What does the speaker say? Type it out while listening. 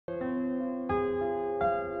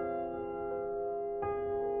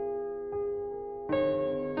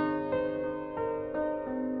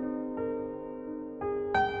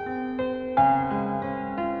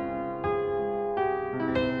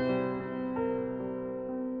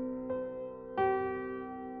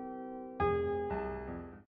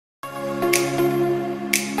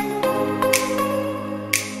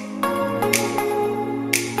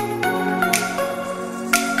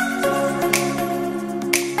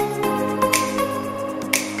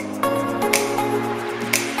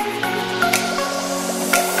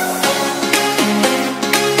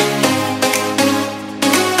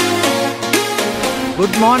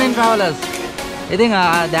Good morning travelers. ඉතින්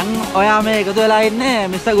දැන් ඔයා මේ එකතු වෙලා ඉන්නේ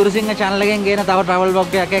මිස්ටර් ගුරුසිංහ channel එකෙන් ගේන තව travel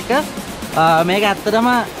vlog එකක් එක්ක. මේක ඇත්තටම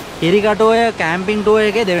හිරිකටුවේ කැම්පින් ටුවර්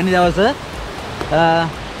එකේ දෙවෙනි දවසේ.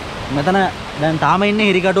 මෙතන දැන් තාම ඉන්නේ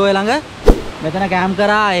හිරිකටුවේ ළඟ. මෙතන කැම්ප්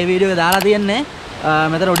කරා ඒ වීඩියෝ එක දාලා තියෙන්නේ.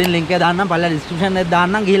 මෙතන උඩින් link එක දාන්නම් පල්ලා description එකේ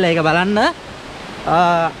දාන්නම් ගිහිල්ලා ඒක බලන්න.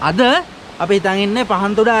 අද අපි හිතන් ඉන්නේ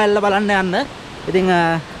පහන්තුඩා ඇල්ල බලන්න යන්න. ඉතින්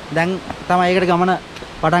දැන් තමයි ඒකට ගමන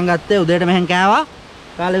පටන් ගත්තේ. උදේට මෙහෙන් කෑවා.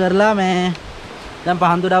 කාලේ කරලා මේ දැන්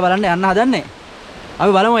පහන්තුඩා බලන්න යන්න හදන්නේ.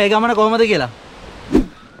 අපි බලමු ඒ ගමන කොහොමද කියලා.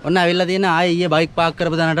 ඔන්න ඇවිල්ලා තියෙන ආයේ ඊයේ බයික් පාක්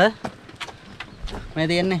කරපු තැනට. මේ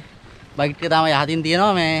තියෙන්නේ බයික් එක තාම යහතින්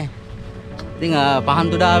තියෙනවා මේ. ඉතින්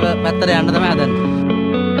පහන්තුඩා පැත්තට යන්න තමයි හදන්නේ.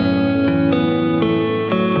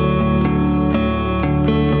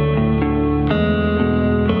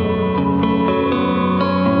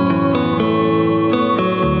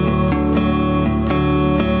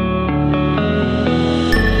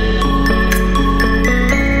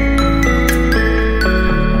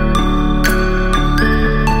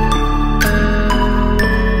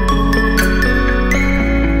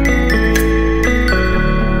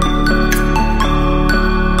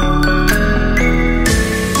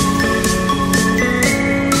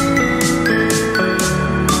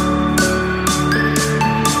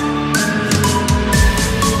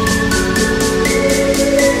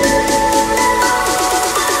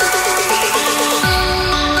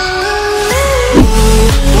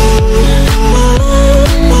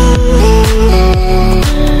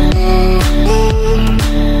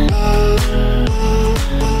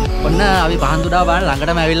 අපි පහන්තුඩාව බලන්න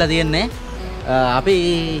ළඟටම ඇවිල්ලා තියෙන්නේ. අපි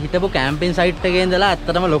හිටපු කැම්පින් සයිට් එකේ ඉඳලා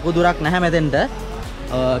ඇත්තටම ලොකු දුරක් නැහැ මෙතෙන්ට.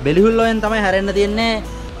 බෙලිහුල්ලෝයෙන් තමයි හැරෙන්න තියෙන්නේ.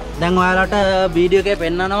 දැන් ඔයාලට වීඩියෝ එකේ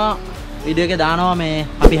පෙන්නනවා වීඩියෝ එකේ දානවා මේ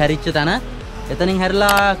අපි හැරිච්ච තැන. එතනින්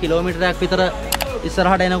හැරිලා කිලෝමීටරයක් විතර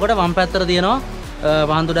ඉස්සරහට එනකොට වම් පැත්තට තියෙනවා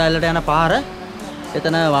පහන්තුඩා ඇල්ලට යන පාර.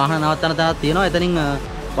 එතන වාහන නවත්තන තැනක් තියෙනවා. එතනින්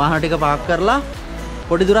වාහන ටික පාක් කරලා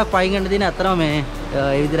පොඩි දුරක් පයින් යන්න තියෙන. ඇත්තටම මේ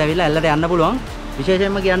ඒ විදිහට ඇවිල්ලා ඇල්ලට යන්න පුළුවන්.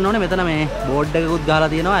 විශේෂයෙන්ම කියන්න ඕනේ මෙතන මේ බෝඩ් එකකුත් ගහලා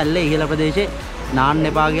තියෙනවා ඇල්ලේ ඉහළ ප්‍රදේශේ නාන්න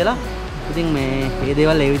එපා කියලා. ඉතින් මේ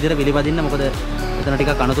දේවල් ඒ විදිහට පිළිපදින්න මොකද එතන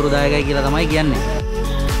ටිකක් අනතුරුදායකයි කියලා තමයි කියන්නේ.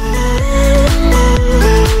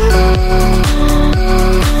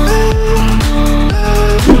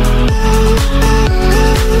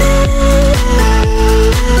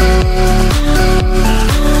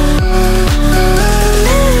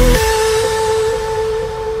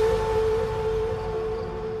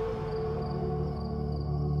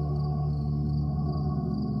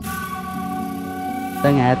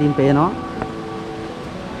 දැන් ඈතින් පේනවා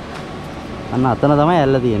අන්න අතන තමයි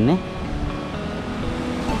ඇල්ල තියෙන්නේ.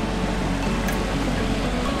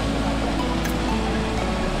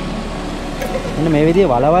 එන්න මේ විදිහේ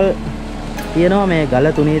වලවල් තියෙනවා මේ ගල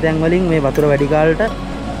තුනී තැන් වලින් මේ වතුර වැඩි කාලට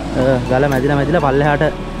ගල මැදිලා පල්ලෙහාට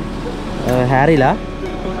හැරිලා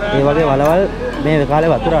ඒ වගේ වලවල් මේ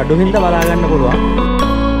කාලේ වතුර අඩු හින්දා බලා ගන්න පුළුවන්.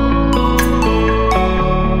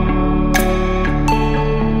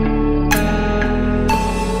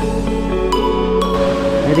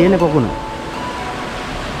 තියෙන පොකුණ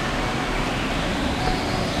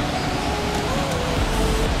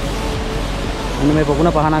මෙන්න මේ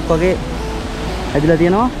පොකුණ පහනක් වගේ ඇදිලා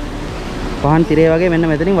තියෙනවා. පහන් තිරේ වගේ මෙන්න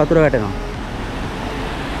මෙතනින් වතුර වැටෙනවා.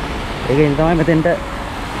 ඒකෙන් තමයි මෙතෙන්ට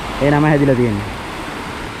ඒ නම හැදිලා තියෙන්නේ.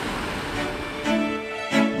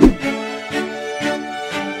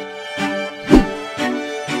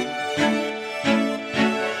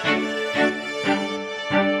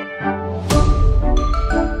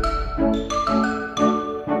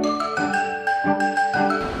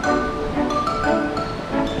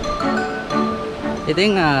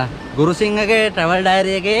 ඉතින් ගුරුසිංහගේ travel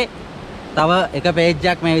diary එකේ තව එක page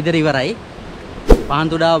එකක් මේ විදිහට ඉවරයි.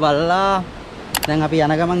 පහන්තුඩාව බලලා දැන් අපි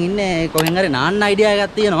යන ගමන් ඉන්නේ කොහෙන් හරි නාන්න idea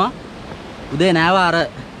එකක් තියෙනවා. උදේ නෑවා අර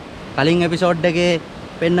කලින් episode එකේ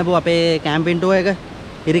පෙන්නපු අපේ camping tour එක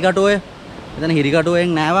හිරිකටුවේ. එතන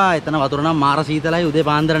හිරිකටුවෙන් නෑවා. එතන වතුර නම් මාර සීතලයි උදේ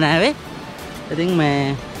පාන්දර නෑවේ. ඉතින්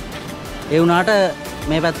මේ ඒ වුණාට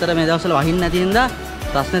මේ පැත්තට මේ දවස්වල වහින්න නැති හින්දා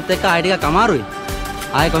ප්‍රශ්නෙත් එක්ක ආයෙ ටිකක් අමාරුයි.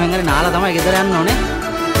 ආයෙ කොහෙන් හරි නාලා තමයි ගෙදර යන්න ඕනේ.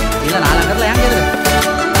 ඊළඟ නාලා කරලා යන් ගෙදර.